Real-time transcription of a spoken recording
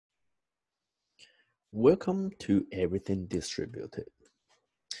Welcome to Everything Distributed.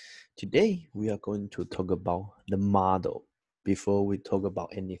 Today we are going to talk about the model. Before we talk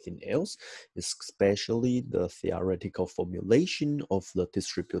about anything else, especially the theoretical formulation of the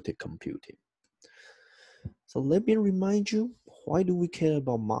distributed computing. So let me remind you, why do we care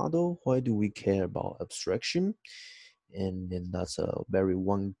about model? Why do we care about abstraction? And then that's a very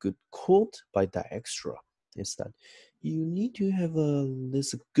one good quote by Dijkstra, is that you need to have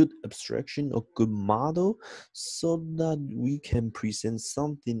this good abstraction or good model so that we can present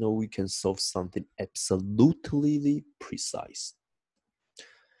something or we can solve something absolutely precise.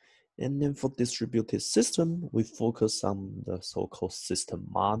 And then for distributed system, we focus on the so-called system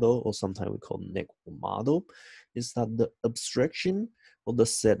model, or sometimes we call network model, is that the abstraction or the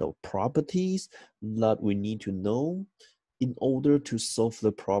set of properties that we need to know in order to solve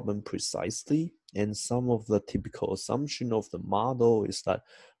the problem precisely. And some of the typical assumption of the model is that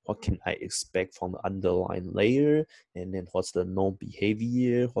what can I expect from the underlying layer, and then what's the known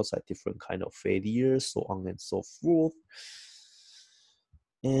behavior, what's a different kind of failure, so on and so forth.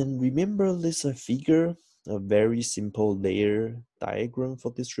 And remember this figure, a very simple layer diagram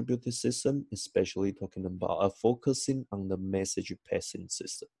for distributed system, especially talking about focusing on the message passing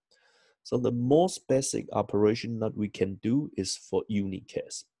system. So the most basic operation that we can do is for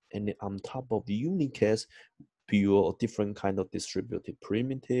unicast. And then on top of the unicast, build different kind of distributed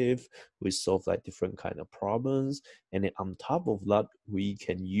primitive. We solve like different kind of problems. And then on top of that, we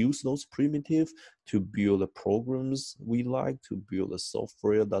can use those primitive to build the programs we like, to build a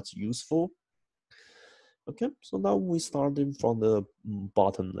software that's useful. Okay, so now we starting from the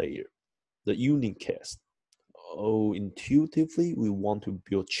bottom layer, the unicast. Oh, intuitively, we want to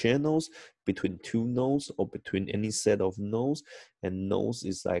build channels between two nodes or between any set of nodes. And nodes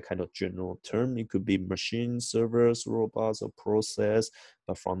is like kind of general term. It could be machines, servers, robots, or process.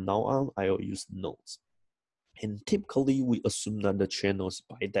 But from now on, I'll use nodes. And typically, we assume that the channel is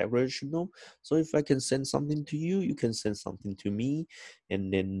bidirectional. So if I can send something to you, you can send something to me.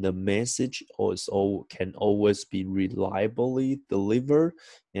 And then the message also can always be reliably delivered.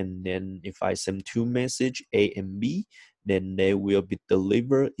 And then if I send two messages, A and B, then they will be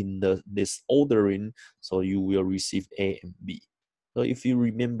delivered in this ordering. So you will receive A and B. So if you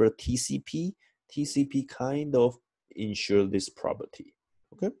remember TCP kind of ensure this property.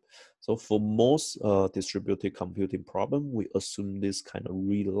 Okay, so for most distributed computing problem, we assume this kind of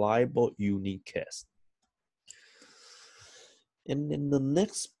reliable unicast. And then the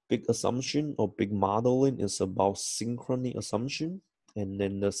next big assumption or big modeling is about synchrony assumption. And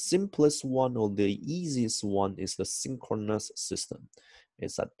then the simplest one or the easiest one is the synchronous system.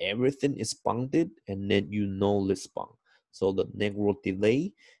 It's that everything is bounded and then you know this bound. So the network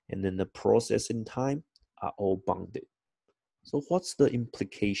delay and then the processing time are all bounded. So what's the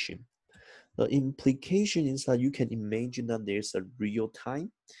implication? The implication is that you can imagine that there's a real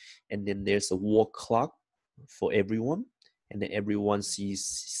time and then there's a wall clock for everyone, and then everyone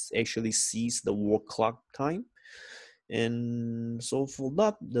actually sees the wall clock time. And so for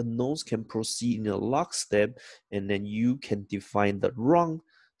that, the nodes can proceed in a lockstep, and then you can define the run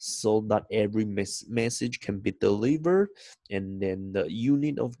so that every message can be delivered, and then the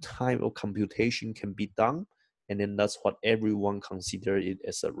unit of time of computation can be done, and then that's what everyone consider it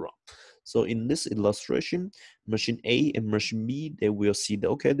as a run. So in this illustration, machine A and machine B, they will see that,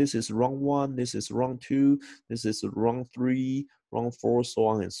 okay, this is run 1, this is run 2, this is run 3, run 4, so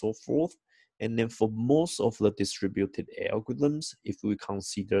on and so forth. And then for most of the distributed algorithms, if we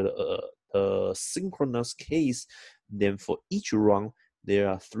consider a synchronous case, then for each run, there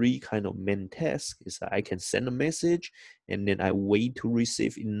are three kind of main tasks. Is that I can send a message, and then I wait to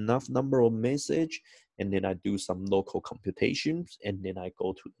receive enough number of message, and then I do some local computations, and then I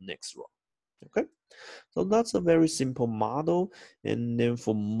go to the next run. Okay, so that's a very simple model. And then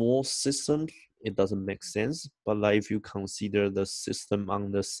for most systems, it doesn't make sense. But like if you consider the system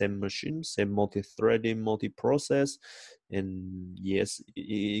on the same machine, say multi-threading, multi-process, and yes,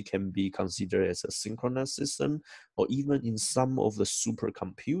 it can be considered as a synchronous system, or even in some of the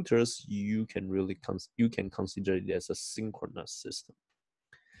supercomputers, you can really consider it as a synchronous system.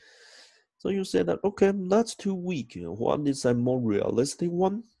 So you say that, okay, that's too weak. What is a more realistic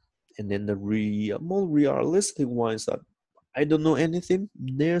one? And then the more realistic one is that I don't know anything.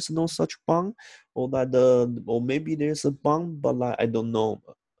 There's no such bond, or that or maybe there's a bond, but like I don't know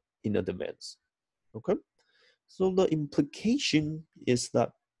in advance. Okay, so the implication is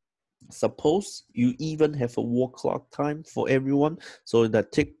that suppose you even have a wall clock time for everyone, so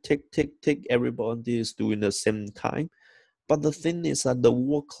that tick tick tick tick, everybody is doing the same time. But the thing is that the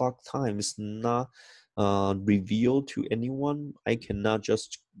wall clock time is not reveal to anyone. I cannot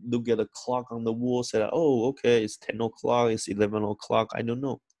just look at the clock on the wall, say, oh, okay, it's 10 o'clock, it's 11 o'clock, I don't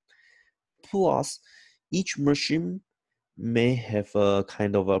know. Plus, each machine may have a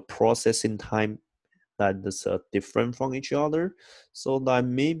kind of a processing time that is different from each other. So that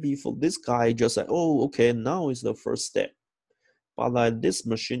maybe for this guy, just like, oh, okay, now is the first step. But like this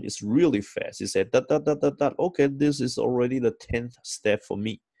machine is really fast. It said that that that that that. Okay, this is already the 10th step for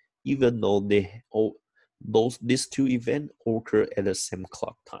me, even though these two events occur at the same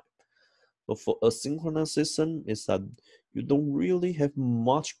clock time. So for a synchronous system, is that you don't really have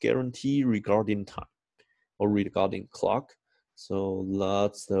much guarantee regarding time or regarding clock. So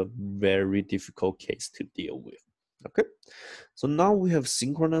that's a very difficult case to deal with. Okay, so now we have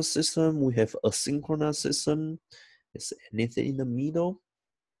synchronous system, we have asynchronous system. Is anything in the middle?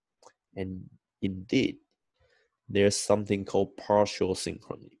 And indeed, there's something called partial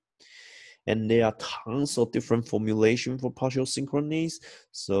synchrony. And there are tons of different formulations for partial synchronies,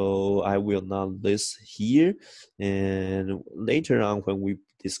 so I will not list here. And later on, when we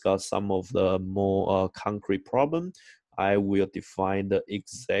discuss some of the more concrete problem, I will define the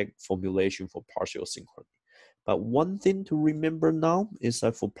exact formulation for partial synchrony. But one thing to remember now is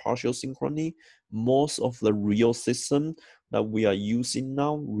that for partial synchrony, most of the real system that we are using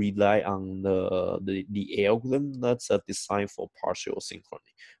now rely on the algorithm that's designed for partial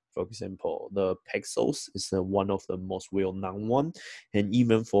synchrony. For example, the Paxos is one of the most well-known one, and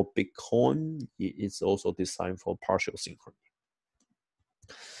even for Bitcoin, it's also designed for partial synchrony.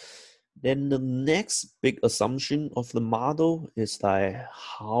 Then the next big assumption of the model is that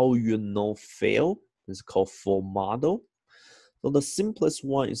how you know fail is called fault model. So the simplest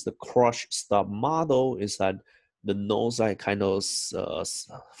one is the crush stop model. Is that the nodes I kind of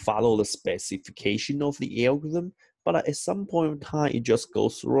follow the specification of the algorithm, but at some point in time it just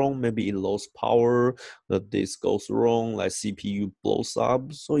goes wrong. Maybe it lost power, the disk goes wrong, like CPU blows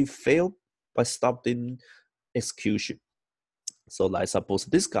up, so it failed by stopping execution. So like suppose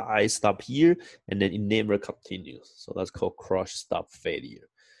this guy stop here and then it never continues. So that's called crush stop failure.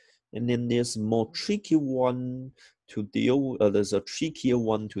 And then there's more tricky one to deal. There's a trickier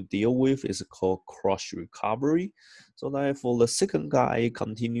one to deal with. It's called crush recovery. So that for the second guy,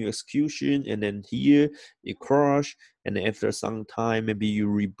 continue execution, and then here it crush, and after some time, maybe you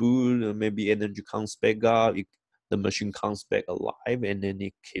reboot, or maybe energy comes back up, the machine comes back alive, and then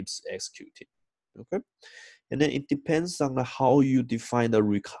it keeps executing. Okay. And then it depends on how you define the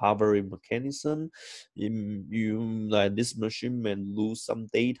recovery mechanism. You like this machine may lose some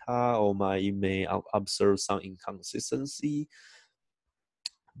data or it may observe some inconsistency.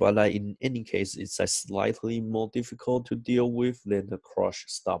 But in any case, it's slightly more difficult to deal with than the crush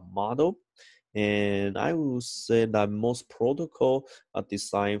stop model. And I will say that most protocol are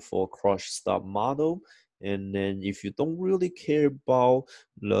designed for crush stop model. And then if you don't really care about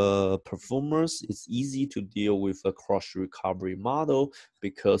the performance, it's easy to deal with a crush recovery model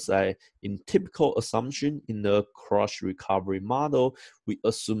because in typical assumption in the crush recovery model, we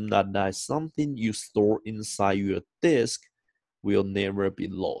assume that there's something you store inside your disk will never be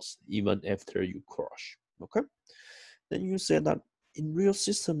lost even after you crush. Okay? Then you say that in real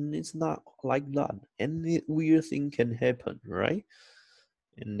system it's not like that. Any weird thing can happen, right?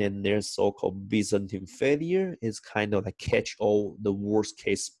 And then there's so-called Byzantine failure. It's kind of like catch all the worst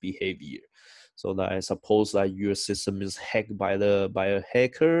case behavior. So that I suppose that your system is hacked by a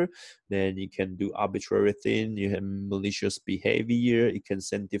hacker, then you can do arbitrary thing. You have malicious behavior. You can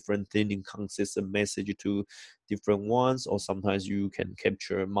send different thing, inconsistent message to different ones, or sometimes you can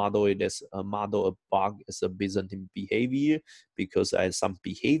capture a model it as a model a bug as a Byzantine behavior because as some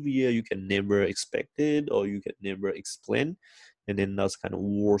behavior you can never expect it or you can never explain, and then that's kind of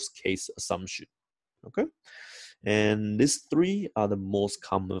worst case assumption. Okay. And these three are the most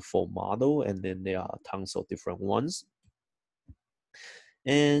common for model, and then there are tons of different ones.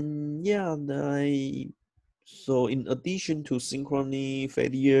 And yeah, so in addition to synchrony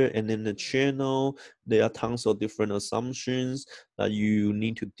failure and then the channel, there are tons of different assumptions that you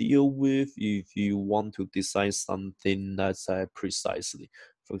need to deal with if you want to design something that's precisely.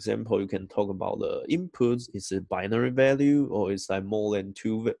 For example, you can talk about the inputs. Is it binary value, or is that more than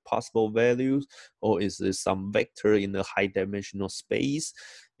two possible values, or is it some vector in a high dimensional space?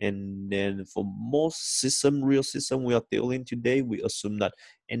 And then for most real system we are dealing today, we assume that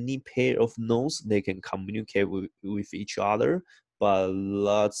any pair of nodes they can communicate with each other, but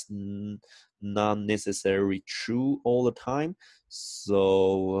that's not necessarily true all the time.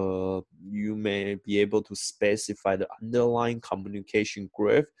 So you may be able to specify the underlying communication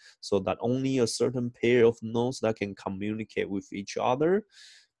graph so that only a certain pair of nodes that can communicate with each other.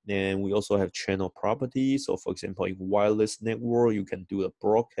 And we also have channel properties. So for example, in wireless network, you can do a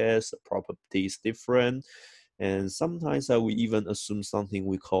broadcast, the property is different. And sometimes we even assume something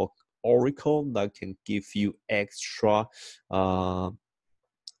we call oracle that can give you extra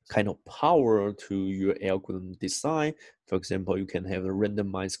kind of power to your algorithm design. For example, you can have a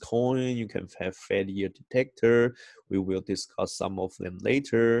randomized coin, you can have failure detector. We will discuss some of them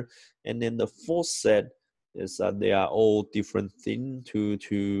later. And then the fourth set is that they are all different things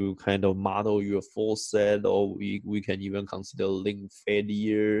to kind of model your full set, or we can even consider link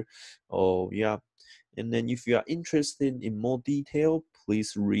failure, or yeah. And then if you are interested in more detail,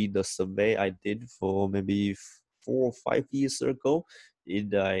 please read the survey I did for maybe 4 or 5 years ago.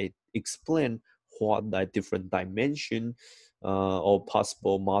 I explained what the different dimension or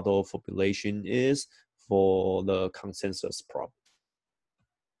possible model population is for the consensus problem.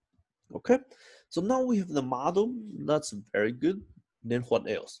 Okay, so now we have the model. That's very good. Then what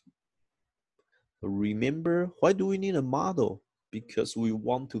else? Remember, why do we need a model? Because we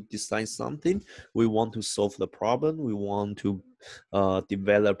want to design something, we want to solve the problem, we want to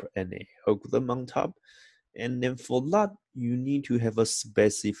develop an algorithm on top. And then for that, you need to have a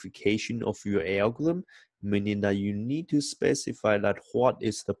specification of your algorithm, meaning that you need to specify that what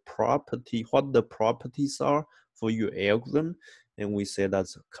is the property, what the properties are for your algorithm. And we say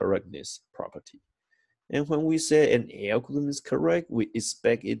that's correctness property. And when we say an algorithm is correct, we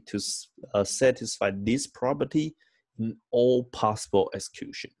expect it to satisfy this property in all possible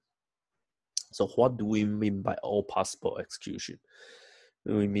execution. So what do we mean by all possible execution?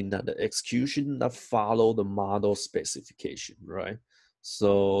 We mean that the execution that follow the model specification, right?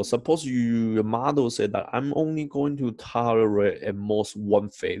 So suppose your model said that I'm only going to tolerate at most one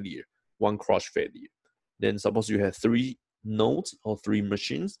failure, one crush failure. Then suppose you have 3 nodes or 3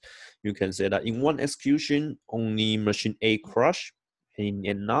 machines, you can say that in one execution, only machine A crush, in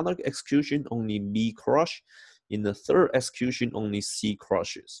another execution, only B crush, in the third execution, only C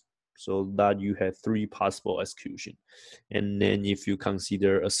crushes. So that you have 3 possible execution. And then if you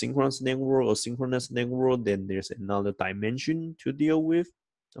consider a synchronous network or synchronous network, then there's another dimension to deal with.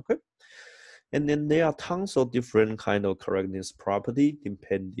 Okay. And then there are tons of different kind of correctness property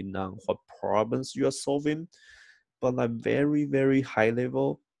depending on what problems you are solving. But at very, very high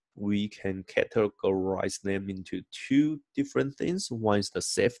level, we can categorize them into 2 different things. One is the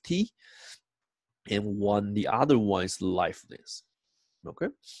safety, and the other one is liveness. Okay.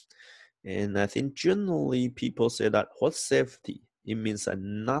 And I think generally people say that what's safety? It means that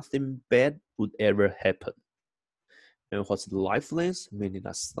nothing bad would ever happen. And what's lifeless? Meaning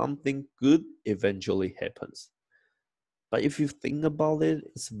that something good eventually happens. But if you think about it,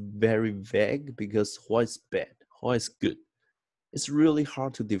 it's very vague because what is bad? What is good? It's really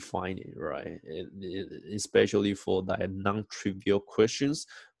hard to define it, right? Especially for the non-trivial questions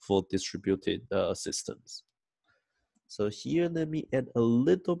for distributed systems. So here, let me add a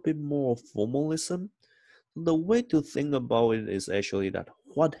little bit more formalism. The way to think about it is actually that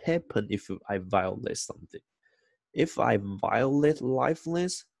what happens if I violate something? If I violate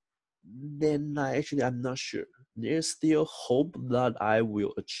lifeless, then I'm not sure. There's still hope that I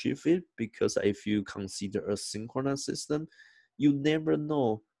will achieve it because if you consider a synchronous system, you never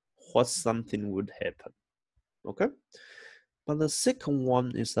know what something would happen. Okay? But the second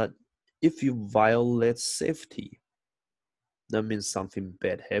one is that if you violate safety, that means something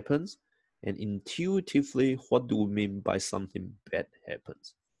bad happens. And intuitively, what do we mean by something bad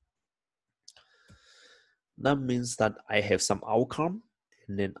happens? That means that I have some outcome,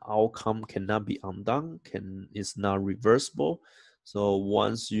 and then outcome cannot be undone, is not reversible. So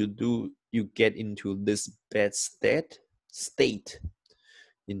once you get into this bad state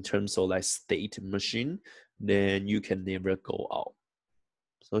in terms of like state machine, then you can never go out.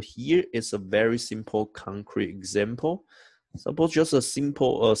 So here is a very simple concrete example. Suppose just a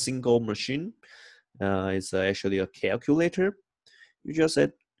single machine. It's actually a calculator. You just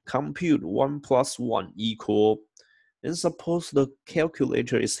said compute 1 plus 1 equal, and suppose the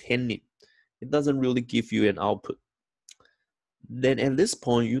calculator is hanging. It doesn't really give you an output. Then at this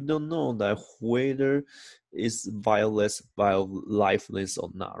point, you don't know that whether it's lifeless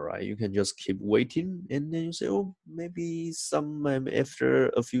or not, right? You can just keep waiting, and then you say, oh, maybe after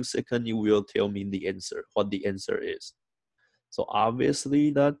a few seconds, you will tell me the answer, what the answer is. So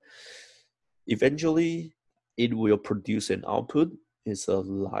obviously that eventually it will produce an output. It's a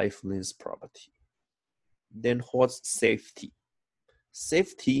lifeless property. Then what's safety?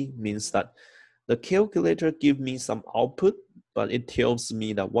 Safety means that the calculator gives me some output, but it tells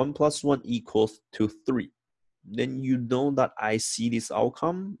me that 1 plus 1 equals to 3. Then you know that I see this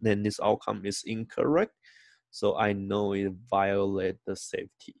outcome, then this outcome is incorrect. So I know it violates the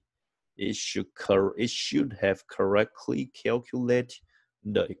safety. It should have correctly calculated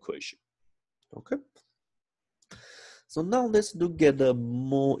the equation. Okay. So now let's look at a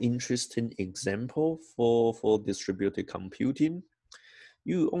more interesting example for distributed computing.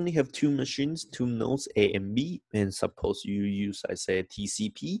 You only have two machines, two nodes A and B, and suppose you use, I say,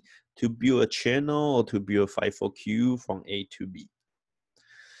 TCP to build a channel or to build a FIFO queue from A to B.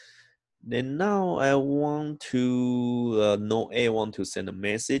 Then now I want to node A want to send a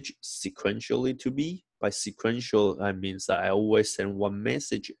message sequentially to B. By sequential, I means that I always send one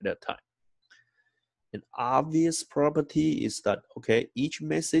message at a time. An obvious property is that, okay, each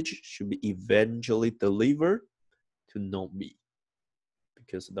message should be eventually delivered to node B,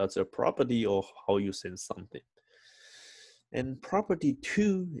 because that's a property of how you send something. And property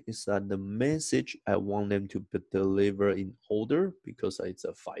 2 is that the message, I want them to be delivered in order because it's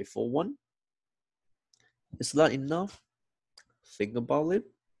a FIFO one. Is that enough? Think about it.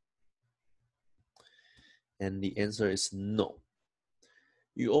 And the answer is no.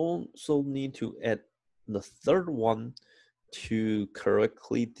 You also need to add the third one to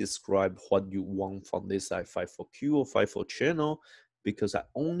correctly describe what you want from this FIFO queue or FIFO channel, because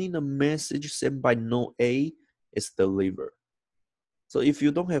only the message sent by node A is delivered. So if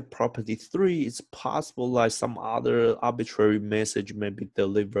you don't have property 3, it's possible like some other arbitrary message may be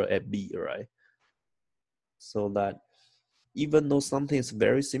delivered at B, right? So that even though something is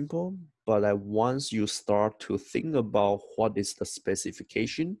very simple, but once you start to think about what is the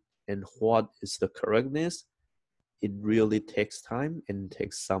specification and what is the correctness, it really takes time and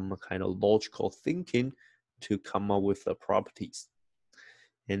takes some kind of logical thinking to come up with the properties.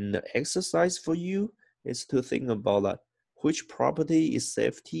 And the exercise for you is to think about that. Which property is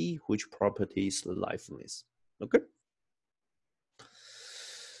safety? Which property is liveness? Okay.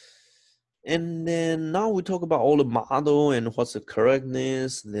 And then now we talk about all the model and what's the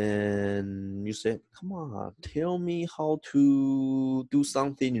correctness. Then you say, come on, tell me how to do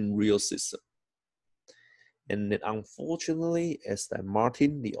something in real system. And then unfortunately, as that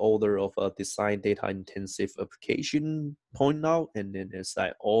Martin, the author of a design data intensive application, point out, and then as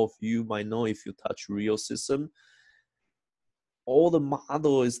that all of you might know, if you touch real system, all the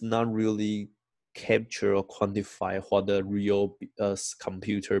model is not really capture or quantify what the real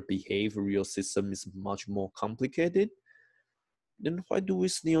computer behave. Real system is much more complicated. Then why do we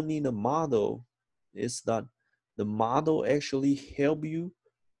still need a model? Is that the model actually help you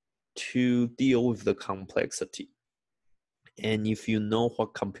to deal with the complexity. And if you know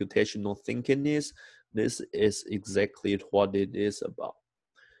what computational thinking is, this is exactly what it is about.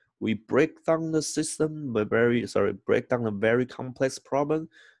 We break down the system, break down a very complex problem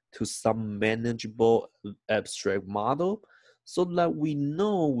to some manageable abstract model so that we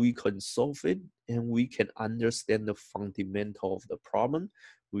know we can solve it and we can understand the fundamental of the problem.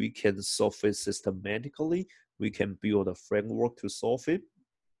 We can solve it systematically. We can build a framework to solve it.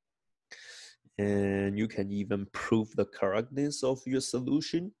 And you can even prove the correctness of your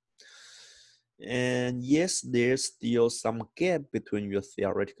solution. And yes, there's still some gap between your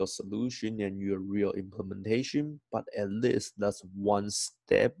theoretical solution and your real implementation, but at least that's one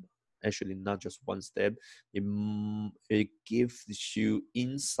step. Actually, not just one step. It gives you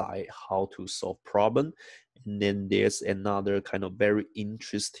insight how to solve problem. And then there's another kind of very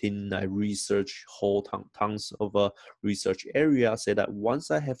interesting research, whole tons of research area say that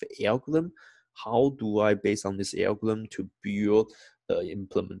once I have an algorithm, how do I, based on this algorithm, to build the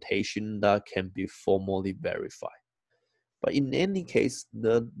implementation that can be formally verified? But in any case,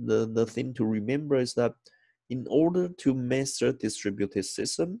 the thing to remember is that in order to master distributed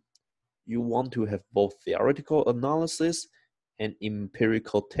system, you want to have both theoretical analysis and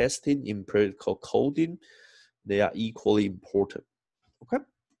empirical testing, empirical coding. They are equally important. Okay.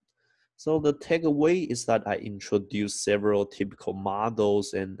 So the takeaway is that I introduced several typical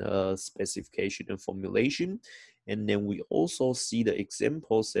models and specification and formulation. And then we also see the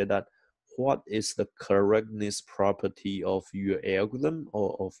example say that what is the correctness property of your algorithm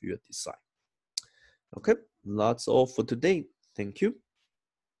or of your design. Okay, that's all for today. Thank you.